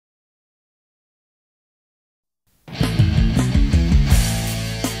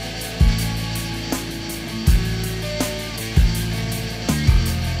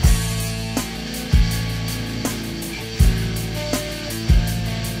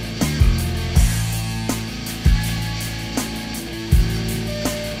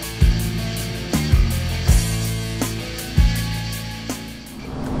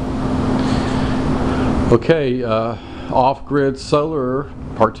Okay, off-grid solar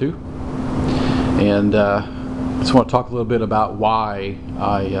part 2, and just want to talk a little bit about why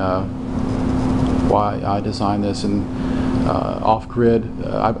I designed this. And off-grid,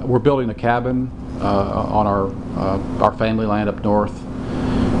 we're building a cabin on our family land up north,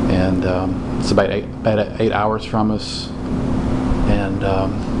 and it's about eight hours from us, and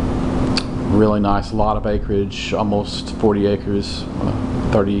really nice, a lot of acreage, almost 40 acres,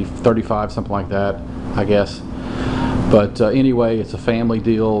 35, something like that, I guess. But anyway, it's a family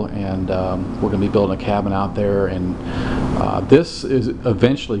deal, and we're going to be building a cabin out there, and this is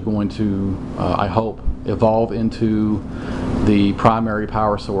eventually going to, I hope, evolve into the primary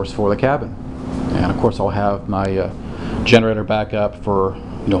power source for the cabin. And of course I'll have my generator backup for,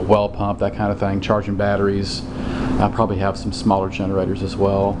 well pump, that kind of thing, charging batteries. I'll probably have some smaller generators as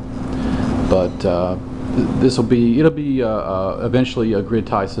well, but it'll be eventually a grid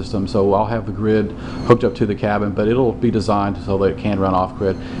tie system, so I'll have the grid hooked up to the cabin, but it'll be designed so that it can run off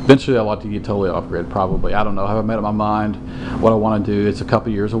grid. Eventually I'd like to get totally off grid, probably. I don't know, I haven't made up my mind what I want to do. It's a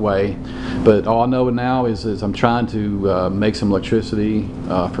couple years away, but all I know now is I'm trying to make some electricity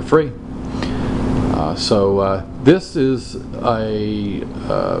for free. So this is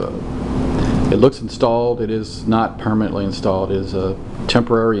it looks installed. It is not permanently installed. It is a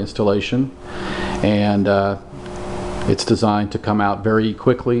temporary installation, and it's designed to come out very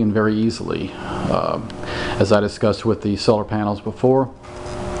quickly and very easily. As I discussed with the solar panels before,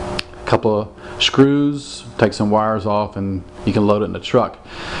 a couple of screws, take some wires off, and you can load it in the truck.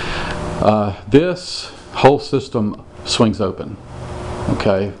 This whole system swings open,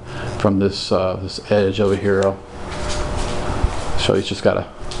 okay, from this edge over here. I'll show you. It's just got a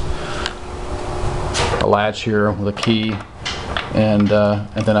latch here with a key, and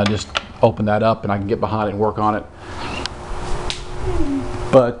then I just open that up and I can get behind it and work on it.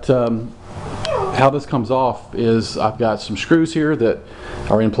 But how this comes off is I've got some screws here that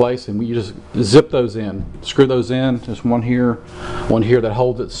are in place, and we just zip those in, screw those in. There's one here that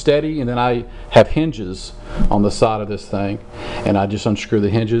holds it steady, and then I have hinges on the side of this thing, and I just unscrew the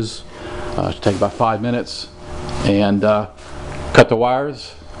hinges. It take about 5 minutes, and cut the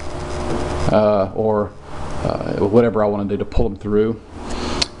wires, or whatever I want to do to pull them through,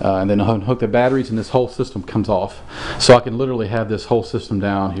 and then unhook the batteries, and this whole system comes off. So I can literally have this whole system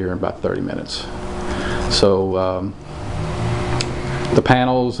down here in about 30 minutes. So the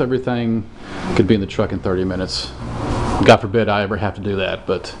panels, everything could be in the truck in 30 minutes. God forbid I ever have to do that,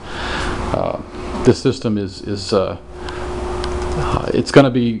 but this system is it's going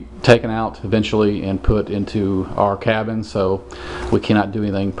to be taken out eventually and put into our cabin, so we cannot do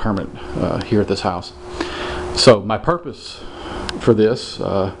anything permanent here at this house. So my purpose for this,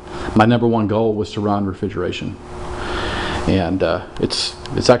 my #1 goal was to run refrigeration, and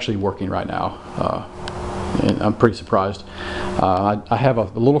it's actually working right now, and I'm pretty surprised. I have a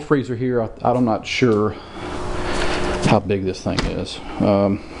little freezer here. I'm not sure how big this thing is.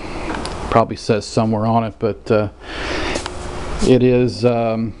 Probably says somewhere on it, but it is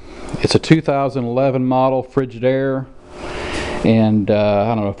it's a 2011 model Frigidaire, and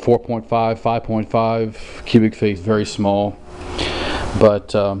I don't know, 4.5, 5.5 cubic feet, very small.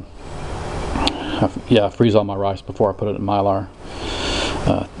 But yeah, I freeze all my rice before I put it in Mylar.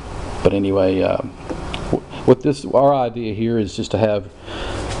 But anyway, with this, our idea here is just to have,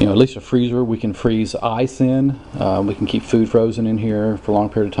 at least a freezer we can freeze ice in. We can keep food frozen in here for a long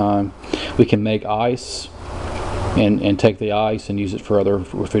period of time. We can make ice and take the ice and use it for other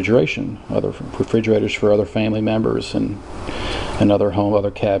refrigeration, other refrigerators for other family members and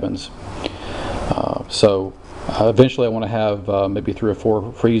other cabins. So eventually I want to have maybe 3 or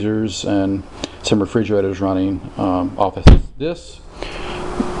 4 freezers and some refrigerators running off of this.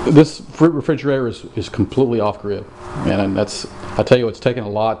 This refrigerator is completely off-grid, and I tell you, it's taken a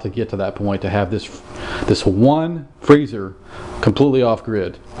lot to get to that point, to have this one freezer completely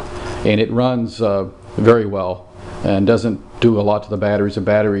off-grid, and it runs very well and doesn't do a lot to the batteries. The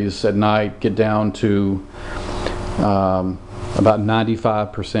batteries at night get down to about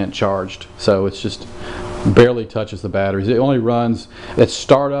 95% charged, so it's just barely touches the batteries. It only runs at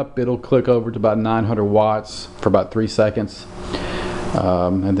startup. It'll click over to about 900 watts for about 3 seconds,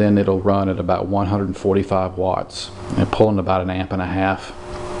 and then it'll run at about 145 watts and pulling about 1.5 amps.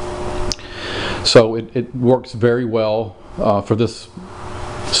 So it works very well for this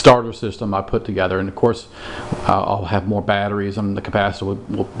starter system I put together, and of course I'll have more batteries and the capacitor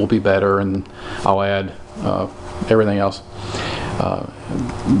will be better, and I'll add everything else.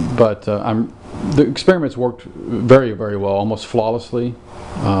 But the experiments worked very, very well, almost flawlessly.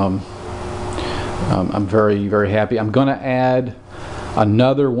 I'm very, very happy. I'm going to add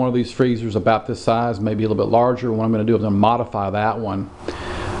another one of these freezers about this size, maybe a little bit larger. What I'm going to do is I'm going to modify that one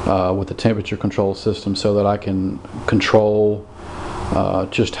with the temperature control system so that I can control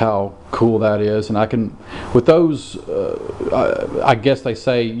just how cool that is. And I can, with those, I guess they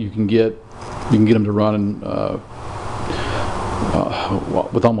say you can get them to run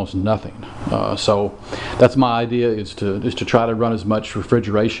with almost nothing. So that's my idea, is to try to run as much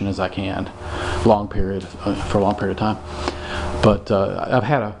refrigeration as I can, for a long period of time. But I've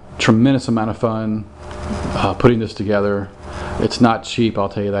had a tremendous amount of fun putting this together. It's not cheap, I'll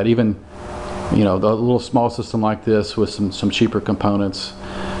tell you that. Even, you know, the little small system like this with some cheaper components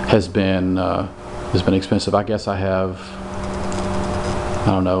has been expensive. I guess I have, I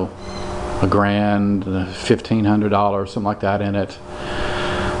don't know, $1,000, $1,500, something like that in it,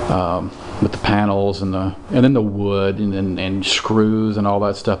 with the panels and then the wood and screws and all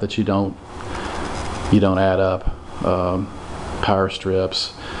that stuff that you don't add up, power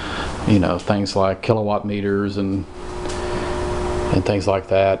strips, you know, things like kilowatt meters and things like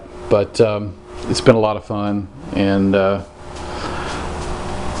that. But it's been a lot of fun, and I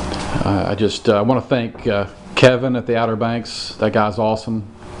want to thank Kevin at the Outer Banks. That guy's awesome.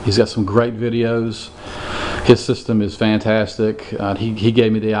 He's got some great videos. His system is fantastic. He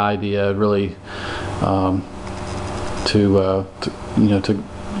gave me the idea, really, to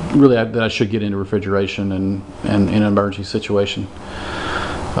really that I should get into refrigeration and in an emergency situation.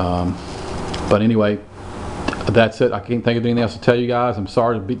 But anyway, that's it. I can't think of anything else to tell you guys. I'm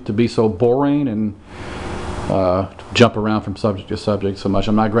sorry to be so boring and jump around from subject to subject so much.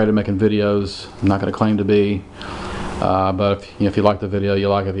 I'm not great at making videos. I'm not going to claim to be. But if you like the video, you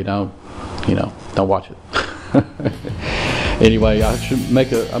like it. If you don't, don't watch it. Anyway, I'm going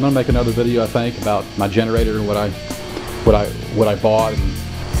to make another video, I think, about my generator and what I bought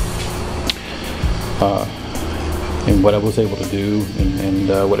and what I was able to do and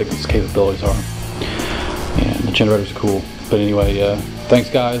what its capabilities are. And the generator's cool. But anyway, thanks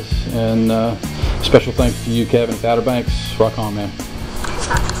guys, and special thanks to you, Kevin at Outer Banks. Rock on, man.